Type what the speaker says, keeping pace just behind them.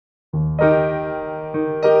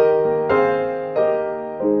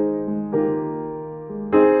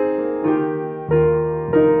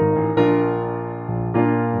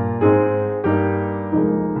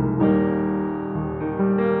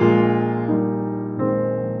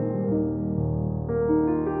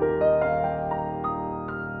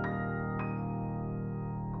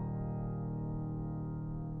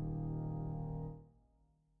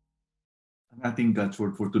ating God's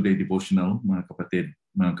Word for Today devotional, mga kapatid,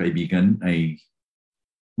 mga kaibigan, ay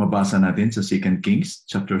mabasa natin sa 2 Kings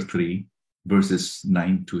chapter 3, verses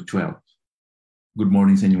 9 to 12. Good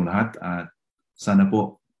morning sa inyong lahat at sana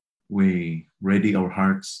po we ready our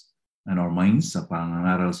hearts and our minds sa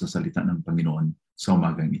pangangaral sa salita ng Panginoon sa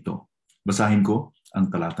umagang ito. Basahin ko ang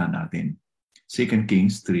talata natin. 2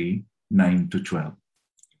 Kings 3, 9 to 12.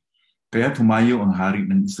 Kaya't humayo ang hari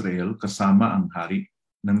ng Israel kasama ang hari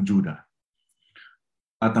ng Juda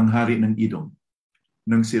at ang hari ng Edom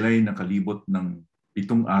nang sila'y nakalibot ng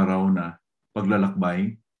 7 araw na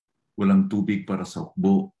paglalakbay, walang tubig para sa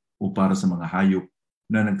hukbo o para sa mga hayop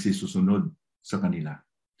na nagsisusunod sa kanila.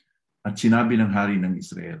 At sinabi ng hari ng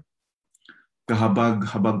Israel,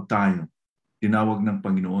 kahabag-habag tayo, tinawag ng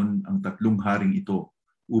Panginoon ang 3 haring ito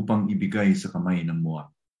upang ibigay sa kamay ng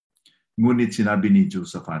Moab. Ngunit sinabi ni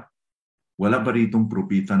Josaphat, wala ba ritong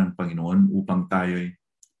propeta ng Panginoon upang tayo'y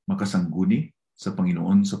makasangguni sa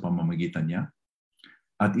Panginoon sa pamamagitan niya?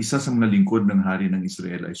 At isa sa mga lingkod ng hari ng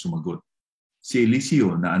Israel ay sumagot, si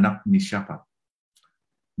Eliseo na anak ni Shaphat,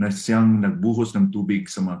 na siyang nagbuhos ng tubig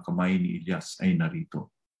sa mga kamay ni Elias ay narito.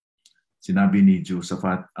 Sinabi ni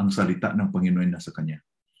Josaphat, ang salita ng Panginoon nasa kanya.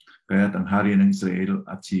 Kaya't ang hari ng Israel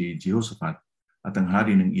at si Jehoshaphat at ang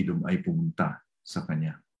hari ng Edom ay pumunta sa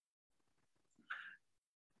kanya.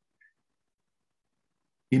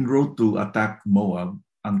 En route to attack Moab,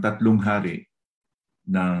 ang 3 hari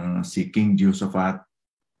na si King Jehoshaphat,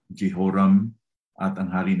 Jehoram at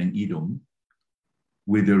ang hari ng Edom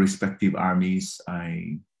with their respective armies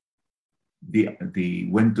ay they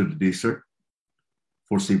went to the desert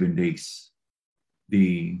for 7 days.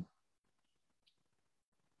 They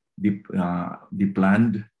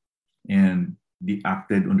planned and they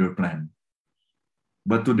acted on their plan.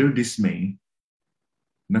 But to their dismay,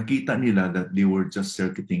 nakita nila that they were just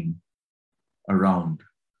circuiting around.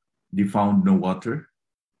 They found no water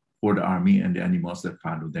for the army and the animals that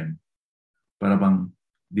followed them. Para bang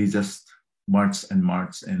they just march and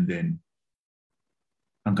then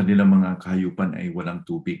ang kanilang mga kahayupan ay walang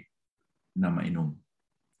tubig na mainom.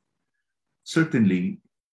 Certainly,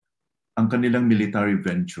 ang kanilang military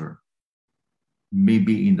venture may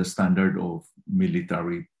be in the standard of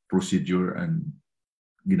military procedure and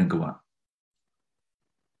ginagawa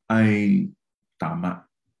ay tama.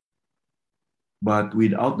 But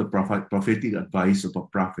without the prophetic advice of a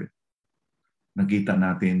prophet, nakita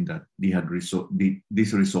natin that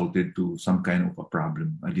this resulted to some kind of a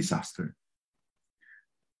problem, a disaster.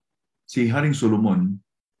 Si Haring Solomon,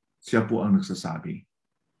 siya po ang nagsasabi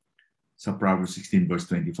sa Proverbs 16 verse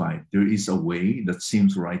 25, there is a way that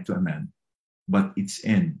seems right to a man, but its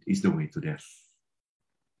end is the way to death.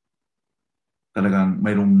 Talagang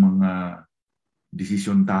mayroong mga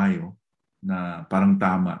desisyon tayo na parang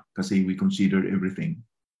tama kasi we consider everything.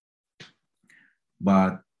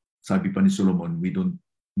 But sabi pa ni Solomon, we don't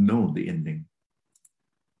know the ending.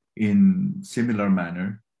 In similar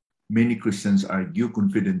manner, many Christians argue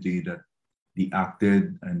confidently that they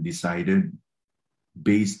acted and decided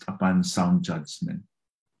based upon sound judgment.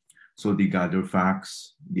 So they gather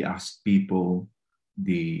facts, they ask people,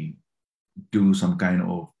 they do some kind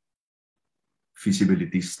of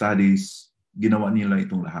feasibility studies. Ginawa nila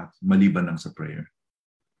itong lahat, maliban lang sa prayer.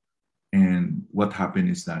 And what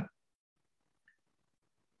happened is that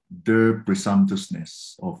their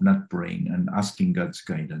presumptuousness of not praying and asking God's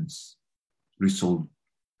guidance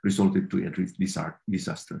resulted to a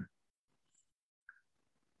disaster.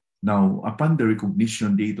 Now, upon the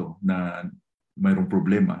recognition dito na mayroong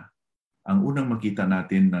problema, ang unang makita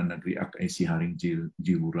natin na nag-react ay si Haring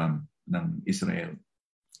Jehoram ng Israel.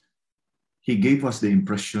 He gave us the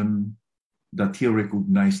impression that he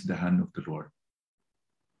recognized the hand of the Lord.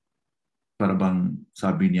 Para bang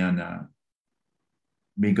sabi niya na,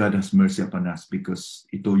 may God has mercy upon us because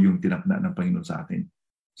ito yung tinakda ng Panginoon sa atin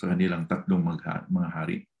sa kanilang 3 mga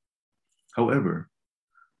hari. However,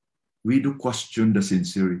 we do question the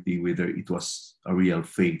sincerity whether it was a real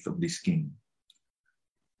faith of this king.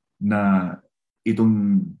 Na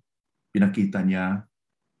itong pinakita niya,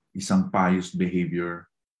 isang pious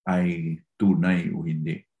behavior ay tunay o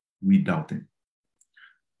hindi. We doubt it.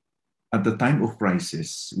 At the time of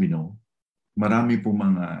crisis, we know, marami po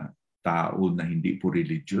mga tao na hindi po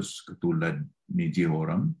religious, katulad ni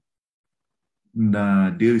Jehoram,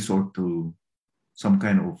 na they resort to some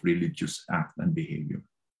kind of religious act and behavior.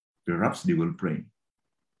 Perhaps they will pray.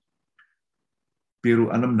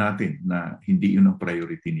 Pero alam natin na hindi yun ang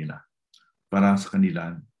priority nila. Para sa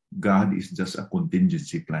kanila, God is just a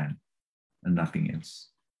contingency plan and nothing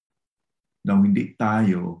else. Now, hindi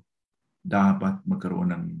tayo dapat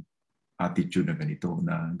magkaroon ng attitude na ganito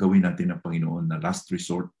na gawin natin ng Panginoon na last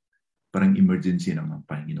resort parang emergency ng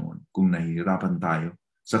Panginoon. Kung nahihirapan tayo,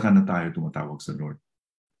 saka na tayo tumatawag sa Lord.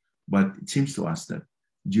 But it seems to us that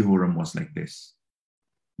Jehoram was like this,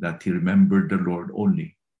 that he remembered the Lord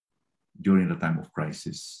only during the time of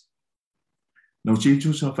crisis. Now, si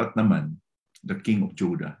Jehoshaphat naman, the king of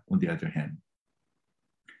Judah, on the other hand,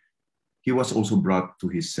 he was also brought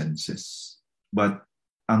to his senses. But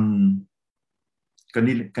ang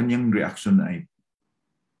kanyang reaction ay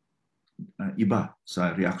iba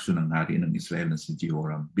sa reaction ng hari ng Israel na si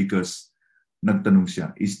Jehoram, because nagtanong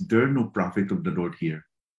siya, is there no prophet of the Lord here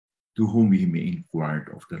to whom we may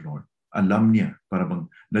inquire of the Lord? Alam niya, para bang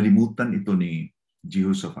nalimutan ito ni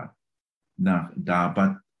Jehoshaphat na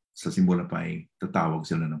dapat sa simula pa ay tatawag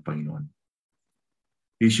sila ng Panginoon.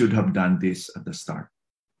 He should have done this at the start.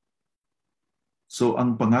 So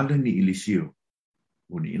ang pangalan ni Eliseo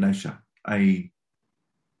o ni Elisha ay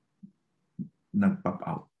nag-pop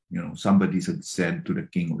out. Somebody said to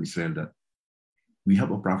the king of Israel that we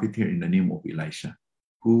have a prophet here in the name of Elisha,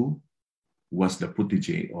 who was the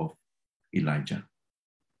protege of Elijah.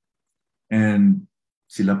 And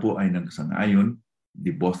sila po ay nagsang-ayon,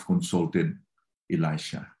 they both consulted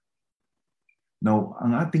Elisha. Now,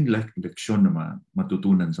 ang ating leksyon na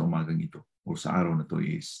matutunan sa umagang ito o sa araw na to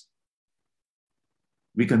is,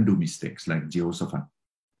 we can do mistakes like Jehoshaphat.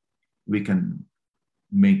 We can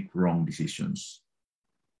make wrong decisions.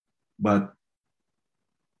 But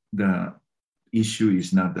the issue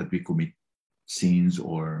is not that we commit sins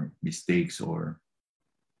or mistakes or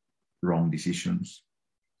wrong decisions.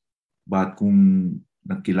 But kung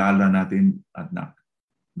nakilala natin at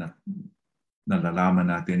nalalaman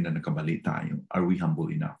natin na nakamali tayo, are we humble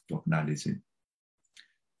enough to acknowledge it?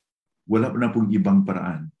 Wala na pong ibang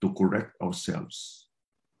paraan to correct ourselves,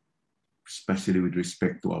 especially with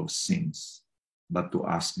respect to our sins, but to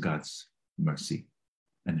ask God's mercy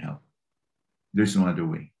and help. There's no other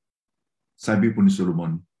way. Sabi po ni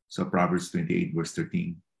Solomon sa Proverbs 28 verse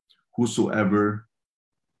 13, whosoever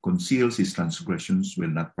conceals his transgressions will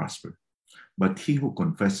not prosper, but he who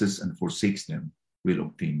confesses and forsakes them will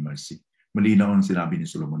obtain mercy. Malinaw ang sinabi ni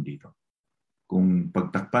Solomon dito. Kung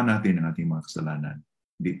pagtakpan natin ang ating mga kasalanan,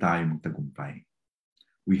 hindi tayo magtagumpay.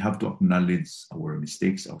 We have to acknowledge our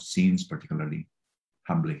mistakes, our sins, particularly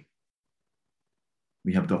humbly.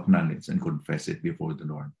 We have to acknowledge and confess it before the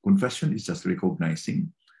Lord. Confession is just recognizing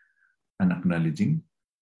and acknowledging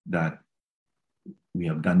that we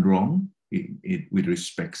have done wrong with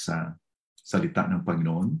respect sa salita ng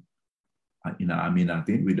Panginoon. Inaamin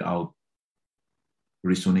natin without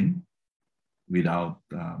reasoning, without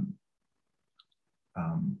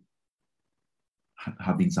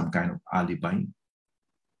having some kind of alibi.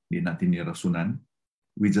 Hindi natin nirasunan.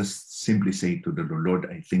 We just simply say to the Lord,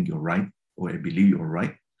 I think you're right, or I believe you're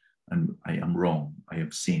right, and I am wrong. I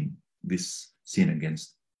have sinned this sin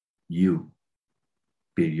against you.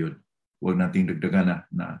 Period. Huwag nating dagdagan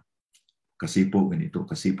na kasi po ganito,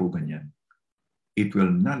 kasi po ganyan. It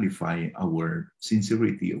will nullify our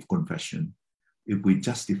sincerity of confession if we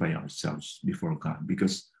justify ourselves before God,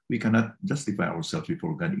 because we cannot justify ourselves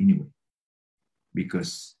before God anyway.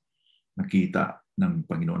 Because nakita ng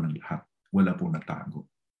Panginoon ang lahat. Wala pong natago.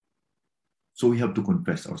 So we have to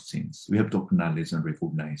confess our sins. We have to acknowledge and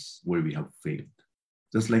recognize where we have failed.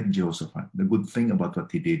 Just like Jehoshaphat, the good thing about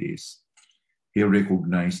what he did is he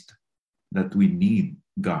recognized that we need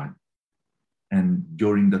God. And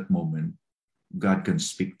during that moment, God can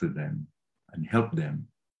speak to them and help them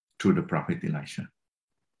through the prophet Elisha.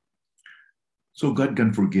 So God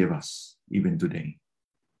can forgive us even today.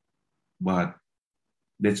 But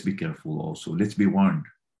let's be careful also. Let's be warned.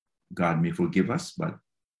 God may forgive us, but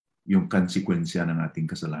yung konsekwensya ng ating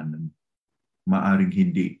kasalanan, maaring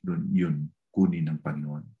hindi yun kunin ng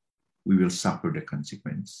Panginoon. We will suffer the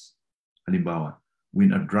consequence. Halimbawa,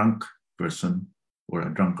 when a drunk person or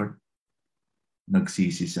a drunkard,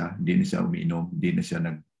 nagsisi siya, hindi na siya umiinom, hindi na siya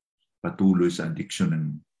nagpatuloy sa addiction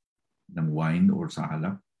ng wine or sa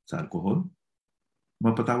alak, sa alcohol,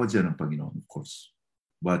 mapatawad siya ng Panginoon, of course.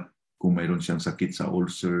 But kung mayroon siyang sakit sa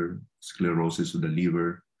ulcer, sclerosis of the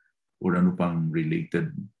liver, or ano pang related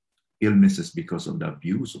illnesses because of the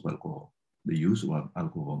abuse of alcohol, the use of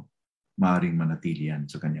alcohol, maaaring manatili yan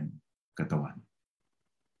sa kanyang katawan.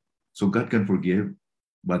 So God can forgive,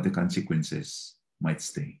 but the consequences might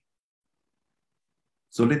stay.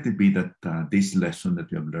 So let it be that this lesson that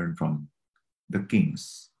we have learned from the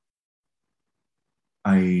kings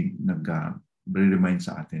ay nag-remind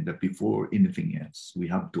sa atin that before anything else, we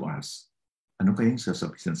have to ask, ano kayang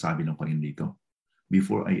sinasabi ng Panginoon dito?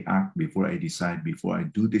 Before I act, before I decide, before I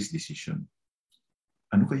do this decision,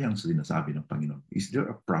 ano kaya ang sinasabi ng Panginoon? Is there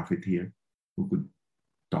a prophet here who could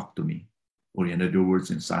talk to me? Or in other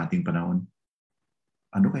words, sa ating panahon,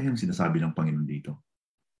 ano kayang sinasabi ng Panginoon dito?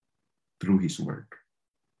 Through His Word.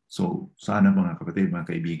 So, sana mga kapatid,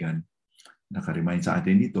 mga kaibigan, naka-remind sa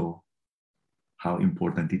atin dito how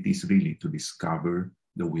important it is really to discover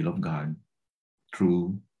the will of God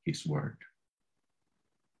through His Word.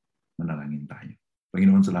 Manalangin tayo.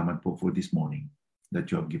 Panginoon, salamat po for this morning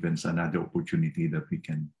that you have given us another opportunity that we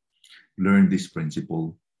can learn this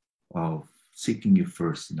principle of seeking you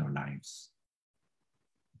first in our lives.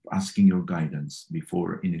 Asking your guidance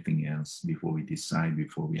before anything else, before we decide,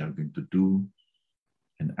 before we are going to do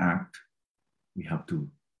and act, we have to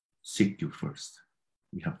seek you first.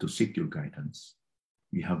 We have to seek your guidance.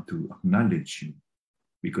 We have to acknowledge you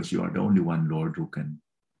because you are the only one, Lord, who can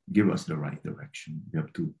give us the right direction. We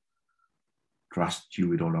have to trust you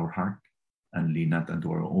with all our heart and lean not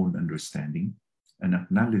unto our own understanding and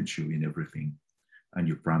acknowledge you in everything. And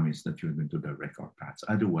you promise that you're going to direct our paths.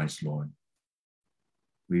 Otherwise, Lord,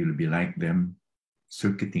 we will be like them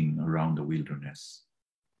circuiting around the wilderness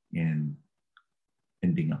and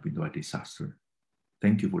ending up into a disaster.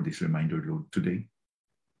 Thank you for this reminder, Lord, today.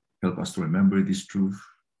 Help us to remember this truth,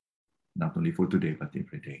 not only for today, but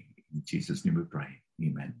every day. In Jesus' name we pray.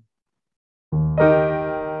 Amen.